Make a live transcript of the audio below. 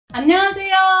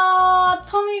안녕하세요,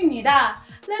 톰입니다.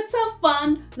 Let's have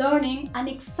fun learning an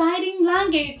exciting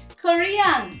language,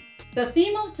 Korean. The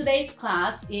theme of today's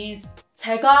class is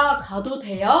제가 가도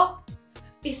돼요?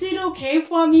 Is it okay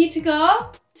for me to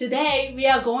go? Today we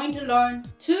are going to learn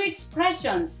two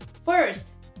expressions. First,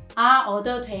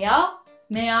 얻어도 돼요?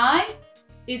 May I?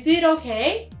 Is it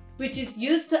okay? Which is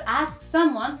used to ask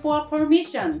someone for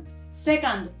permission.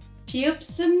 Second,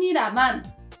 습니다만,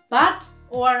 but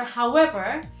or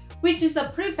however, which is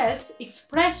a preface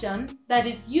expression that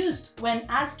is used when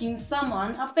asking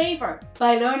someone a favor.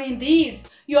 By learning these,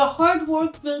 your hard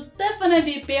work will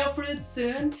definitely bear fruit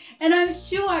soon, and I'm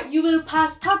sure you will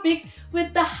pass TOPIK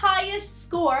with the highest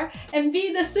score and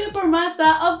be the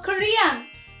supermaster of Korean.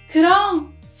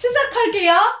 그럼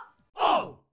시작할게요.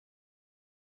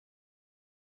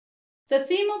 The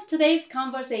theme of today's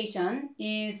conversation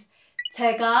is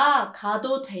제가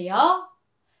가도 돼요?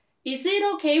 Is it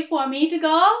okay for me to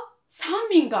go?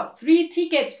 Sangmin got 3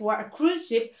 tickets for a cruise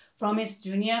ship from his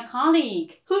junior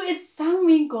colleague. Who is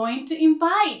Sangmin going to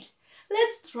invite?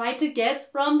 Let's try to guess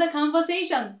from the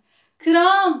conversation.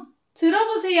 그럼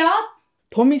들어보세요.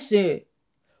 도미 씨,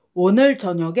 오늘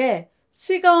저녁에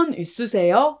시간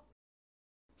있으세요?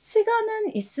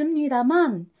 시간은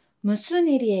있습니다만 무슨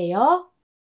일이에요?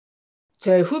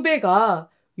 제 후배가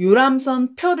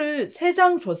유람선 표를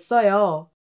 3장 줬어요.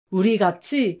 우리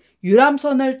같이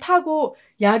유람선을 타고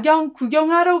야경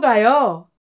구경하러 가요.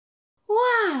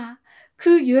 와,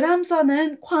 그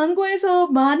유람선은 광고에서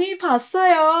많이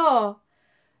봤어요.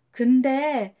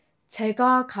 근데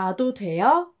제가 가도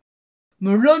돼요?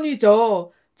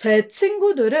 물론이죠. 제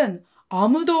친구들은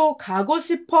아무도 가고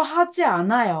싶어 하지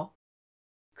않아요.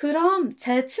 그럼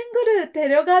제 친구를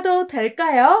데려가도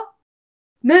될까요?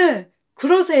 네,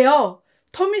 그러세요.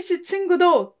 터미 씨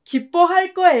친구도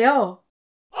기뻐할 거예요.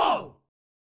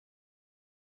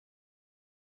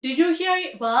 Did you hear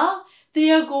it well? They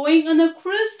are going on a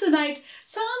cruise tonight.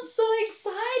 Sounds so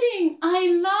exciting. I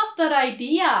love that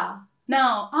idea.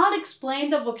 Now, I'll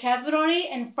explain the vocabulary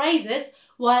and phrases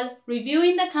while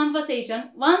reviewing the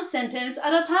conversation one sentence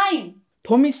at a time.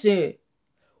 도미 씨,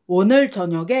 오늘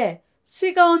저녁에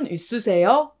시간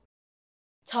있으세요?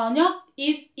 저녁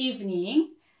is evening.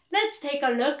 Let's take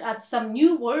a look at some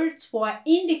new words for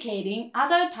indicating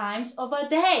other times of a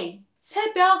day.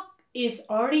 새벽 is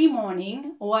early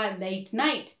morning or late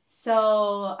night.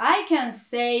 So I can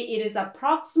say it is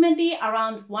approximately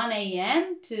around 1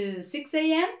 a.m. to 6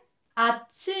 a.m.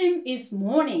 아침 is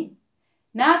morning.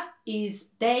 낮 is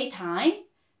daytime.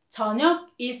 저녁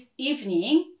is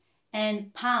evening.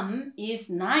 And 밤 is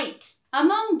night.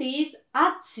 Among these,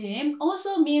 아침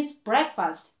also means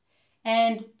breakfast.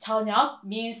 And 저녁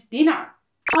means dinner.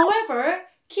 However,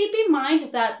 keep in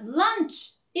mind that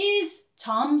lunch is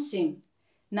점심,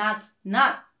 not.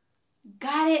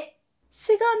 Got it?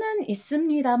 시간은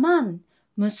있습니다만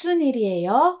무슨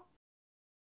일이에요?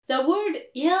 The word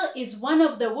il is one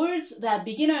of the words that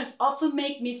beginners often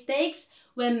make mistakes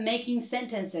when making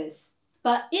sentences.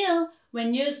 But il,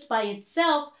 when used by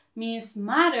itself, means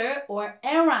matter or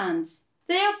errands.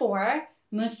 Therefore,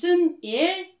 무슨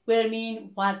일 will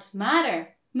mean what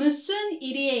matter. 무슨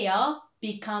일이에요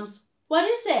becomes what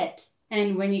is it?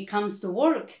 And when it comes to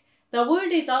work, the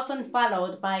word is often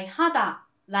followed by 하다,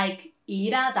 like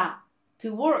일하다,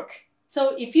 to work.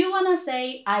 So if you want to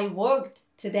say I worked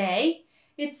today,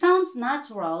 it sounds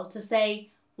natural to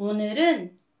say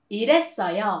오늘은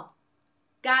일했어요.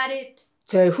 Got it?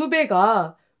 제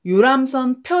후배가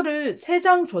유람선 표를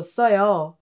 3장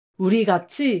줬어요. 우리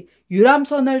같이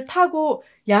유람선을 타고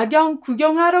야경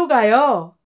구경하러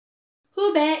가요.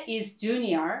 후배 is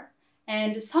junior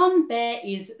and 선배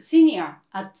is senior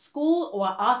at school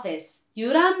or office.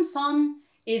 유람선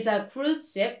is a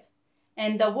cruise ship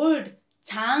and the word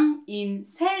장 in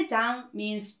세장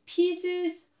means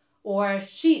pieces or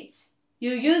sheets.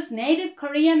 You use native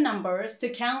Korean numbers to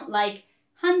count like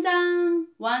한 장,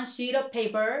 1 sheet of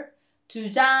paper,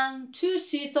 두 장, 2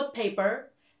 sheets of paper,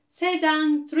 세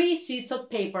장, 3 sheets of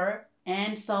paper,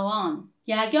 and so on.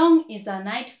 야경 is a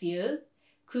night view.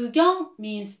 구경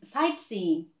means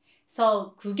sightseeing.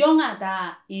 So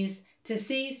구경하다 is to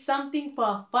see something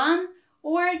for fun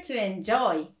or to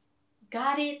enjoy.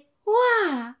 Got it?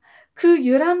 와, 그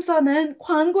유람선은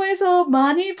광고에서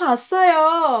많이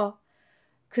봤어요.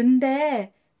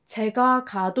 근데 제가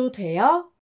가도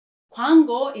돼요?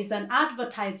 광고 is an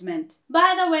advertisement.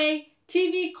 By the way,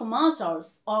 TV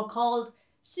commercials are called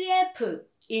CF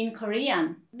in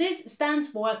Korean. This stands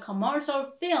for commercial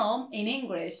film in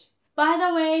English. By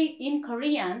the way, in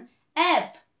Korean,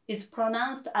 F is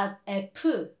pronounced as F.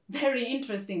 Very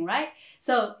interesting, right?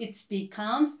 So it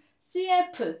becomes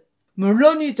CF.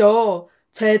 물론이죠.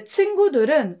 제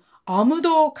친구들은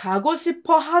아무도 가고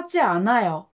싶어 하지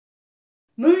않아요.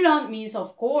 물론 means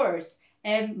of course,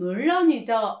 and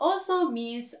물론이죠 also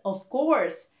means of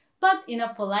course, but in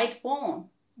a polite form.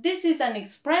 This is an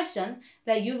expression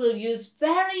that you will use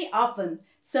very often,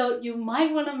 so you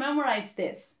might want to memorize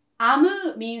this.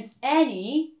 아무 means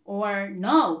any or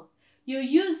no. You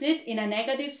use it in a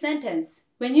negative sentence.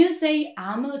 When you say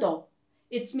아무도,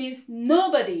 it means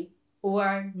nobody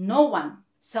or no one.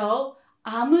 So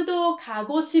아무도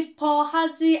가고 싶어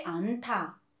하지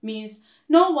않다 means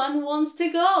no one wants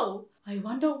to go. I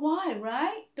wonder why,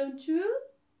 right? Don't you?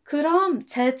 그럼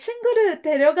제 친구를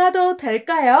데려가도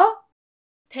될까요?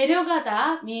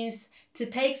 데려가다 means to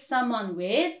take someone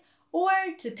with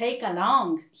or to take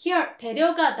along. Here,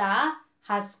 데려가다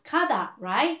has 가다,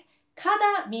 right?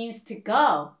 가다 means to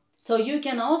go. So you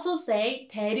can also say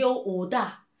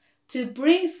데려오다, to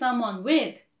bring someone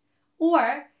with,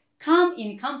 or come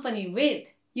in company with.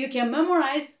 You can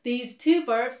memorize these two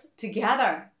verbs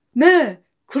together. 네,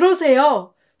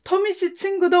 그러세요. 터미 씨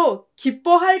친구도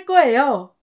기뻐할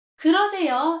거예요.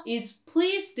 그러세요 is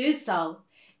please do so.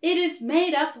 It is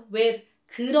made up with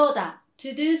그러다,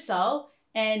 to do so,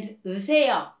 and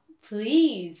으세요,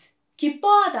 please.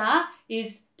 기뻐하다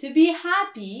is to be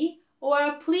happy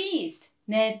or pleased.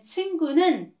 내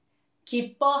친구는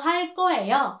기뻐할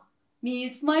거예요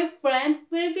means my friend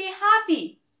will be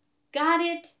happy. Got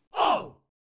it? Oh!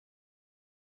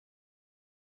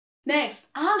 Next,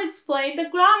 I'll explain the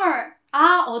grammar.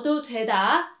 얻어도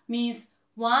되다 means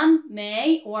one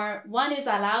may or one is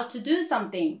allowed to do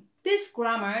something. This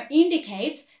grammar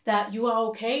indicates that you are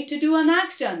okay to do an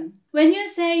action. When you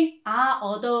say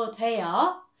얻어도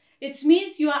돼요, it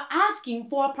means you are asking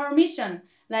for permission,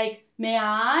 like may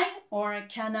I or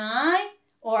can I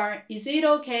or is it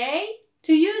okay?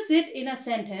 To use it in a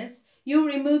sentence, you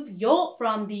remove yo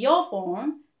from the yo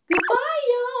form, goodbye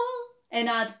and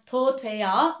add 도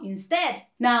돼요 instead.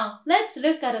 Now, let's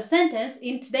look at a sentence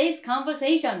in today's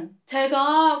conversation.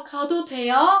 제가 가도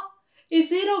돼요?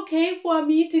 Is it okay for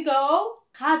me to go?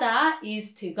 가다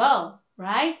is to go,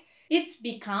 right? It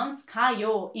becomes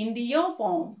가요 in the yo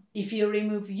form. If you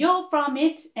remove yo from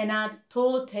it and add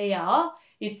도 돼요,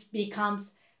 it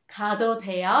becomes 가도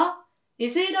돼요?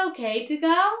 Is it okay to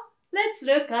go? Let's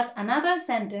look at another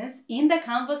sentence in the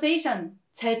conversation.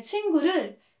 제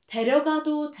친구를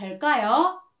데려가도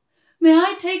될까요? May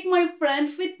I take my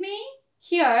friend with me?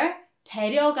 Here,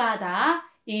 데려가다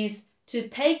is to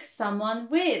take someone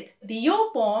with. The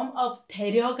yo form of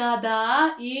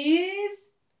데려가다 is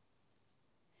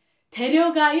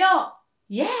데려가요.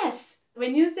 Yes!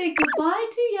 When you say goodbye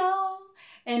to yo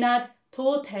and add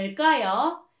도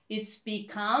될까요? It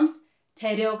becomes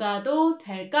데려가도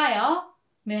될까요?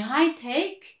 May I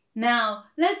take? Now,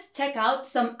 let's check out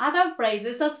some other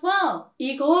phrases as well.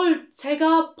 이걸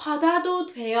제가 받아도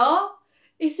돼요?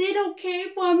 Is it okay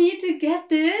for me to get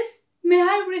this? May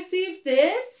I receive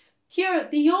this? Here,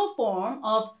 the yo form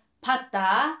of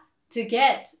받다, to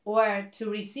get or to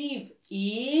receive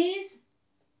is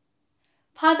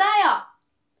받아요.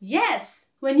 Yes,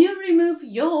 when you remove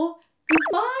yo,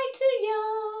 goodbye to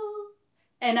yo,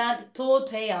 and add 도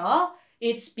돼요,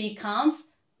 it becomes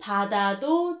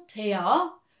받아도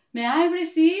돼요. May I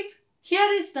receive?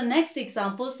 Here is the next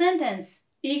example sentence.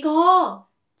 이거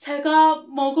제가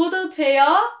먹어도 돼요?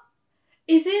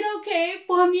 Is it okay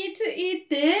for me to eat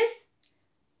this?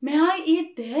 May I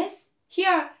eat this?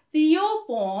 Here, the yo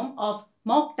form of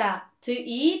먹다, to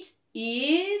eat,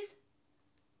 is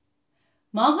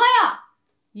먹어요.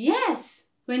 Yes,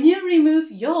 when you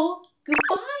remove yo,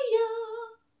 goodbye,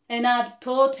 and add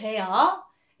도 돼요,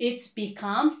 it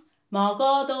becomes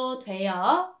먹어도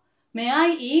돼요. May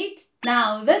I eat?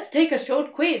 Now, let's take a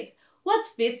short quiz. What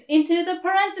fits into the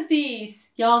parentheses?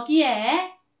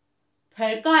 여기에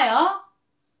될까요?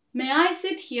 May I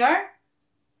sit here?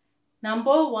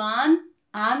 Number 1,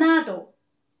 안아도.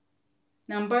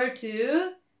 Number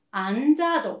 2,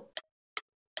 앉아도.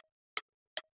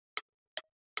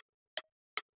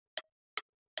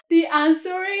 The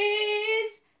answer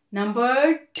is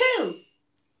number 2.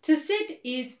 To sit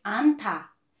is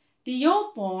앉다. The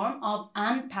yo form of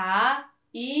앉다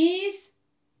is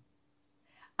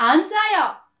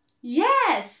앉아요.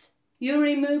 Yes! You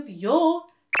remove yo,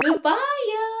 goodbye,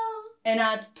 and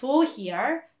add 도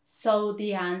here, so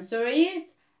the answer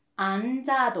is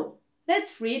앉아도.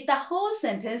 Let's read the whole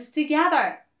sentence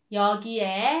together.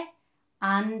 여기에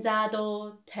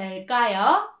앉아도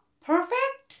될까요?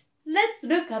 Perfect! Let's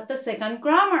look at the second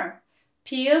grammar.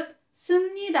 비읍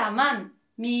습니다만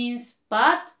means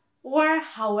but or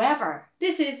however.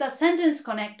 This is a sentence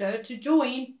connector to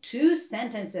join two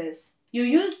sentences. You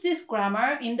use this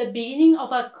grammar in the beginning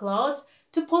of a clause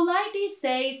to politely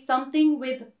say something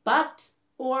with but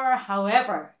or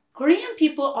however. Korean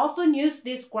people often use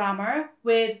this grammar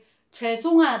with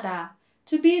죄송하다,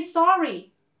 to be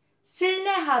sorry,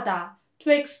 실례하다,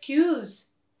 to excuse,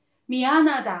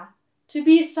 미안하다, to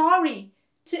be sorry,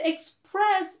 to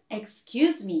express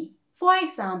excuse me. For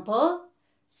example,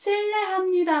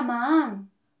 실례합니다만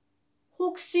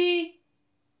혹시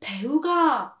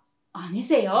배우가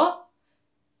아니세요?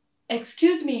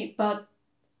 Excuse me, but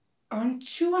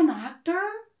aren't you an actor?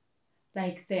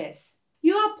 Like this.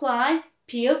 You apply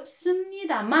비읍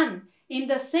습니다만 in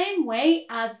the same way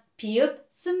as 비읍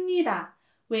습니다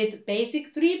with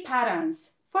basic three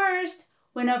patterns. First,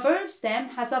 when a verb stem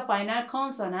has a final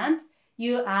consonant,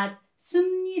 you add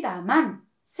습니다만.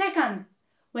 Second,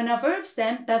 when a verb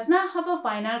stem does not have a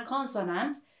final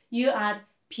consonant, you add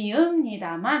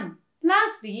비읍니다만.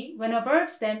 Lastly, when a verb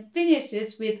stem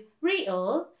finishes with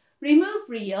real, remove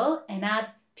real and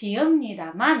add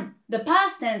비읍니다만. The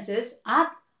past tenses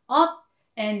at, ought,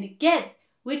 and get,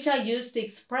 which are used to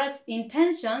express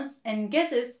intentions and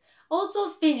guesses, also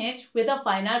finish with a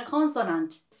final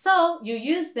consonant. So you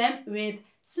use them with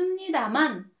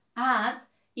습니다만 as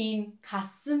in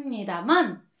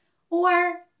갔습니다만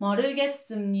or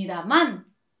모르겠습니다만.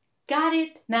 Got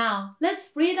it? Now,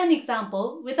 let's read an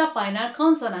example with a final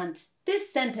consonant.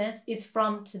 This sentence is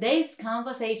from today's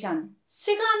conversation.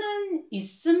 시간은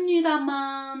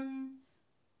있습니다만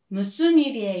무슨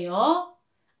일이에요?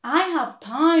 I have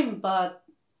time, but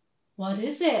what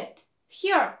is it?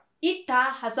 Here,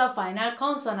 있다 has a final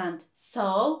consonant,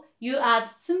 so you add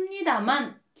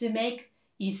습니다만 to make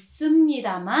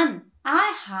있습니다만.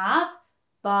 I have,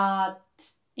 but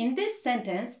in this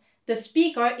sentence, the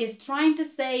speaker is trying to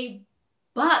say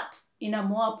but in a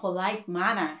more polite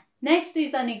manner. Next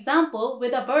is an example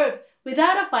with a verb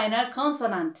without a final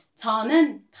consonant.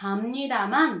 저는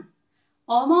갑니다만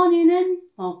어머니는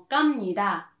못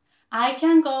갑니다. I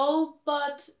can go,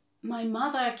 but my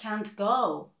mother can't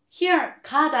go. Here,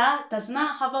 가다 does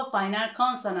not have a final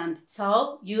consonant,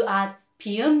 so you add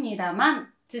비읍니다만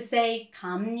to say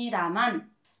갑니다만.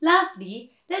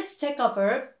 Lastly, let's check a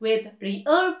verb with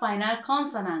real final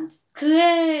consonant.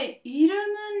 그의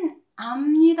이름은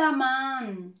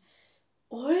압니다만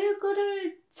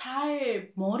얼굴을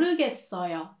잘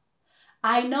모르겠어요.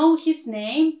 I know his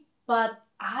name, but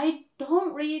I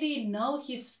don't really know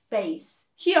his face.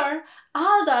 Here,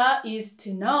 알다 is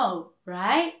to know,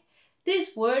 right?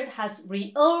 This word has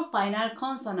real final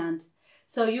consonant.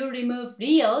 So you remove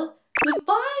real,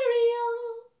 goodbye real,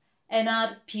 and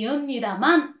add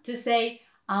비읍니다만 to say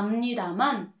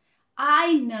압니다만.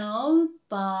 I know,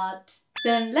 but...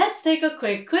 Then let's take a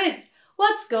quick quiz.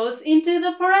 What goes into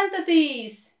the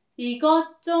parentheses?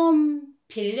 이것 좀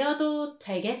빌려도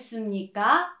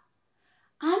되겠습니까?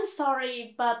 I'm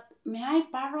sorry, but may I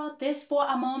borrow this for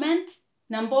a moment?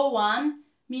 Number 1,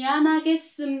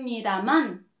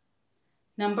 미안하겠습니다만.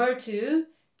 Number 2,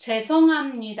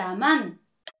 죄송합니다만.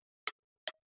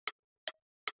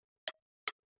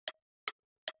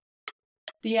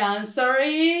 The answer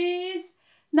is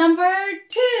number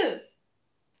 2.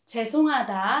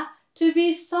 죄송하다, to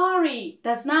be sorry,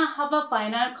 does not have a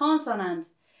final consonant.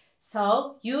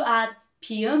 So you add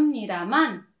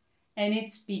비읍니다만 and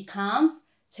it becomes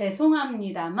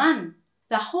죄송합니다만.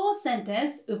 The whole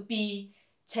sentence would be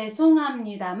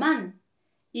죄송합니다만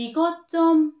이것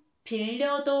좀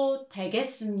빌려도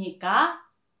되겠습니까?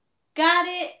 Got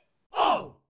it?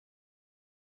 Oh!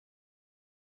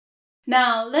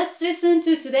 Now let's listen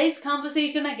to today's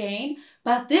conversation again,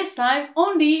 but this time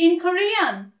only in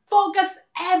Korean. Focus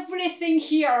everything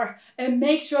here and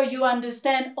make sure you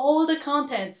understand all the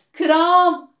contents.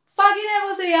 그럼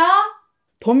확인해보세요.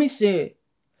 도미 씨,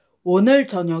 오늘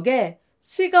저녁에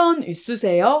시간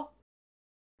있으세요?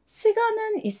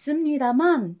 시간은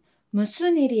있습니다만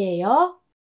무슨 일이에요?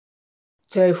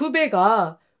 제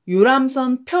후배가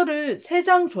유람선 표를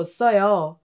 3장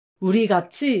줬어요. 우리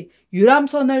같이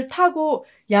유람선을 타고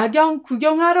야경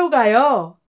구경하러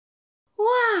가요.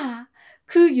 와,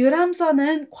 그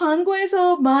유람선은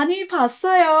광고에서 많이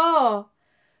봤어요.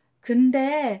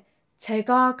 근데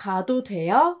제가 가도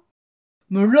돼요?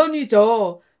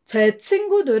 물론이죠. 제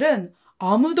친구들은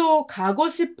아무도 가고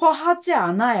싶어 하지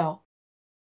않아요.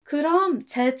 그럼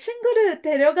제 친구를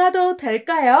데려가도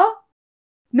될까요?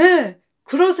 네,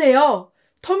 그러세요.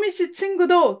 터미 씨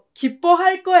친구도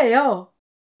기뻐할 거예요.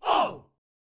 Oh!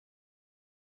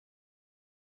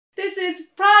 This is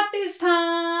practice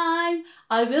time.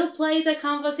 I will play the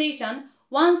conversation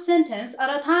one sentence at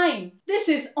a time. This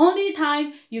is only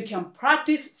time you can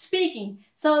practice speaking.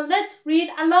 So let's read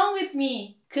along with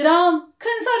me. 그럼 큰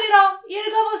소리로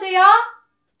읽어보세요.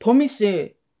 도미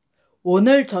씨,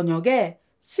 오늘 저녁에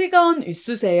시간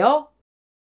있으세요?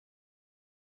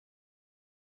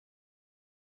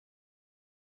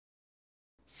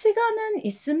 시간은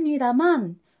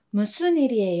있습니다만 무슨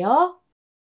일이에요?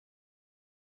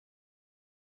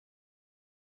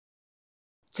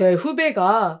 제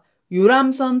후배가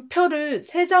유람선 표를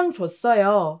 3장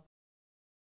줬어요.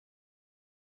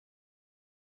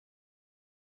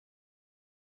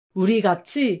 우리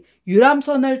같이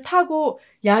유람선을 타고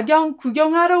야경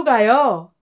구경하러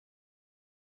가요.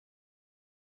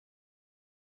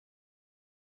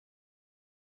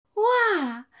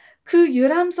 와, 그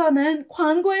유람선은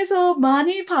광고에서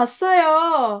많이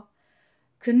봤어요.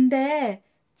 근데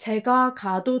제가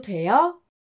가도 돼요?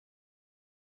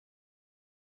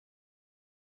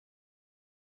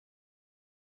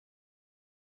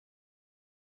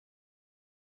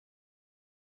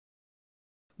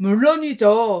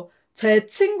 물론이죠. 제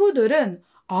친구들은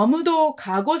아무도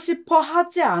가고 싶어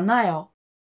하지 않아요.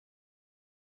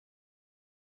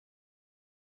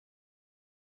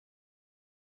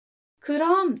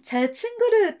 그럼 제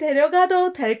친구를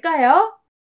데려가도 될까요?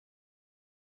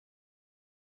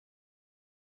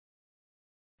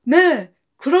 네,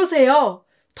 그러세요.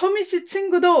 터미 씨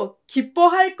친구도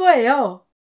기뻐할 거예요.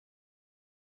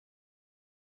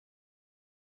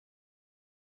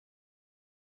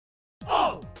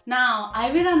 Now,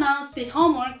 I will announce the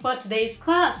homework for today's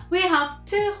class. We have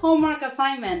 2 homework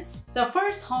assignments. The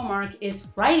first homework is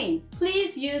writing.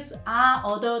 Please use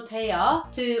얻어도 돼요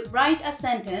to write a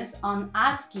sentence on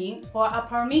asking for a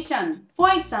permission. For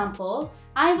example,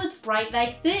 I would write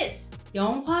like this.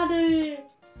 영화를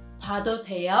봐도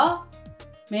돼요?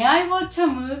 May I watch a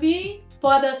movie?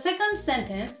 For the second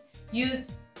sentence, use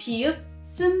비읍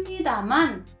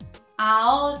습니다만.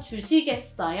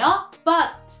 주시겠어요?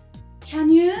 But can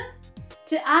you?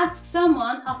 To ask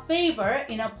someone a favor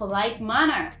in a polite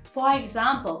manner. For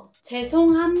example,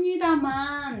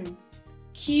 죄송합니다만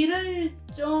길을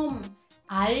좀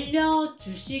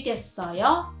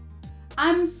알려주시겠어요?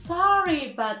 I'm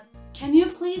sorry, but can you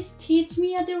please teach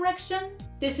me a direction?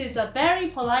 This is a very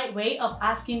polite way of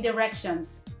asking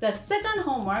directions. The second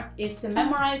homework is to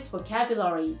memorize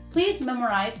vocabulary. Please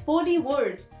memorize 40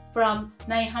 words from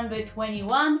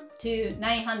 921 to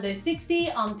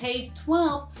 960 on page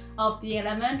 12 of the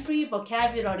elementary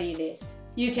vocabulary list.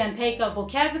 You can take a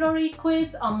vocabulary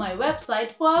quiz on my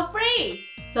website for free,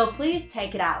 so please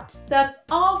check it out. That's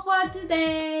all for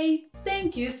today.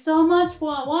 Thank you so much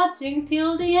for watching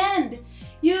till the end.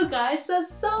 You guys are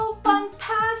so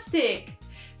fantastic.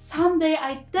 Someday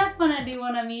I definitely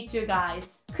want to meet you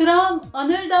guys. 그럼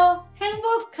오늘도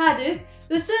행복 가득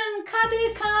웃음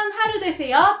가득한 하루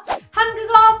되세요.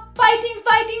 한국어 파이팅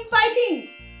파이팅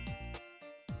파이팅!